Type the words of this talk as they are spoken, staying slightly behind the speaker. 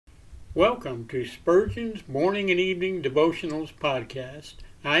Welcome to Spurgeon's Morning and Evening Devotionals podcast.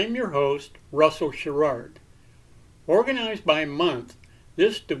 I am your host, Russell Sherrard. Organized by month,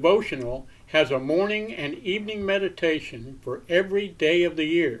 this devotional has a morning and evening meditation for every day of the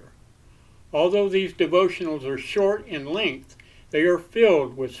year. Although these devotionals are short in length, they are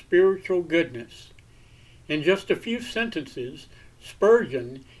filled with spiritual goodness. In just a few sentences,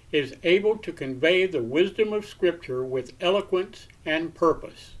 Spurgeon is able to convey the wisdom of Scripture with eloquence and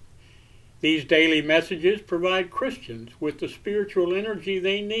purpose. These daily messages provide Christians with the spiritual energy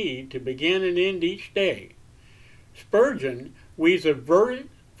they need to begin and end each day. Spurgeon weaves a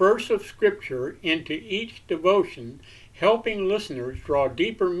verse of Scripture into each devotion, helping listeners draw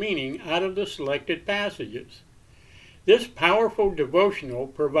deeper meaning out of the selected passages. This powerful devotional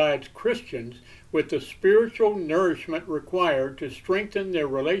provides Christians with the spiritual nourishment required to strengthen their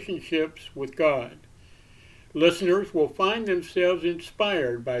relationships with God. Listeners will find themselves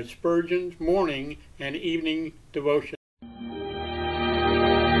inspired by Spurgeon's morning and evening devotion.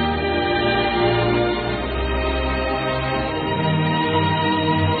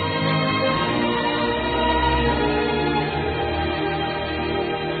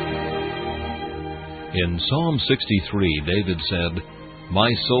 In Psalm 63, David said,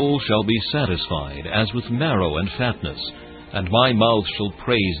 "My soul shall be satisfied as with marrow and fatness, and my mouth shall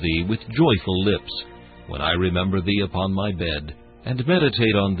praise thee with joyful lips, when I remember thee upon my bed, and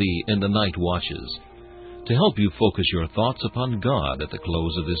meditate on thee in the night watches." To help you focus your thoughts upon God at the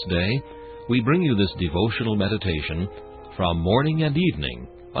close of this day, we bring you this devotional meditation from Morning and Evening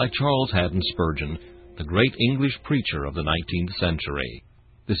by Charles Haddon Spurgeon, the great English preacher of the 19th century.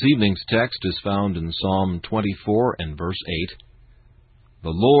 This evening's text is found in Psalm 24 and verse 8.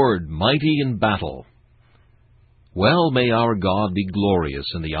 "The Lord mighty in battle." Well may our God be glorious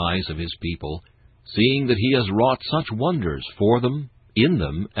in the eyes of His people, seeing that He has wrought such wonders for them, in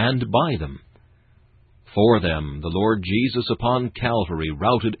them, and by them. For them the Lord Jesus upon Calvary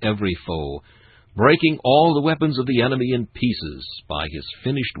routed every foe, breaking all the weapons of the enemy in pieces by His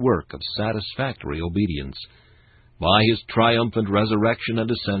finished work of satisfactory obedience. By His triumphant resurrection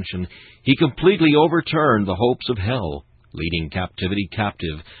and ascension, He completely overturned the hopes of hell, leading captivity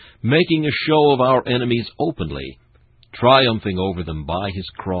captive, making a show of our enemies openly, triumphing over them by His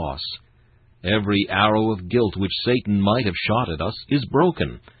cross. Every arrow of guilt which Satan might have shot at us is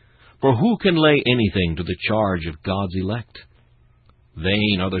broken, for who can lay anything to the charge of God's elect?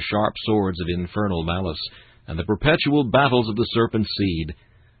 Vain are the sharp swords of infernal malice, and the perpetual battles of the serpent's seed.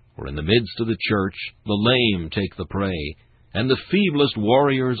 For in the midst of the church the lame take the prey, and the feeblest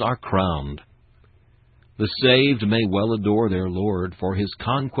warriors are crowned. The saved may well adore their Lord for His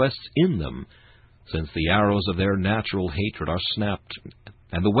conquests in them, since the arrows of their natural hatred are snapped,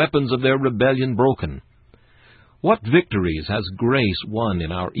 and the weapons of their rebellion broken. What victories has grace won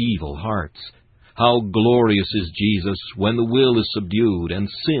in our evil hearts! How glorious is Jesus when the will is subdued and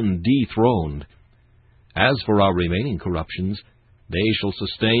sin dethroned! As for our remaining corruptions, they shall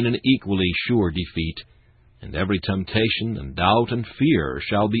sustain an equally sure defeat, and every temptation and doubt and fear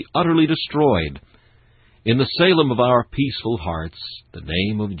shall be utterly destroyed. In the Salem of our peaceful hearts, the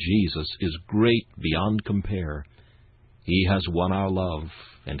name of Jesus is great beyond compare. He has won our love,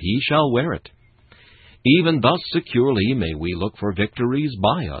 and He shall wear it. Even thus securely may we look for victories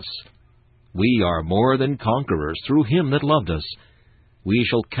by us. We are more than conquerors through Him that loved us. We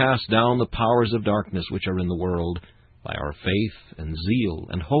shall cast down the powers of darkness which are in the world, by our faith and zeal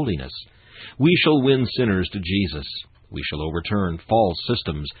and holiness. We shall win sinners to Jesus. We shall overturn false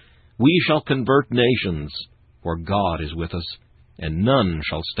systems. We shall convert nations, for God is with us, and none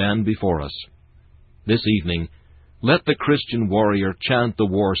shall stand before us. This evening, let the Christian warrior chant the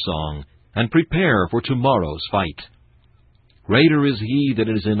war song, and prepare for tomorrow's fight. Greater is He that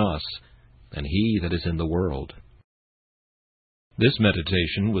is in us than he that is in the world. This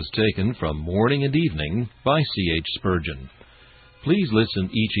meditation was taken from Morning and Evening by C.H. Spurgeon. Please listen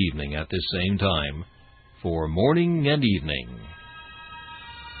each evening at this same time for Morning and Evening.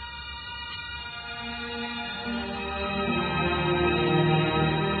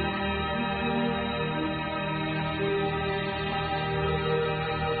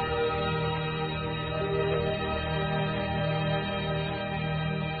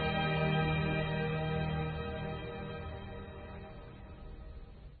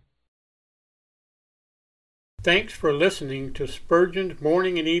 Thanks for listening to Spurgeon's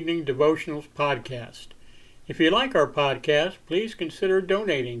Morning and Evening Devotionals podcast. If you like our podcast, please consider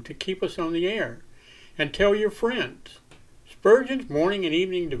donating to keep us on the air, and tell your friends. Spurgeon's Morning and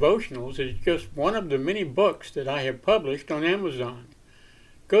Evening Devotionals is just one of the many books that I have published on Amazon.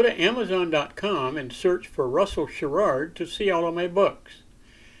 Go to Amazon.com and search for Russell Sherrard to see all of my books.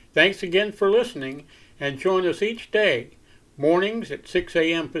 Thanks again for listening, and join us each day, mornings at 6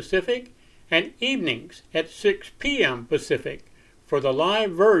 a.m. Pacific and evenings at 6 p.m. Pacific for the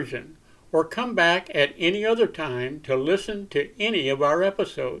live version, or come back at any other time to listen to any of our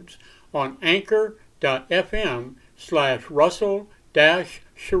episodes on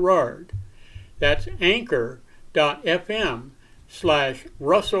anchor.fm/Russell-Sherrard. That's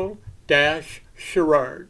anchor.fm/Russell-Sherrard.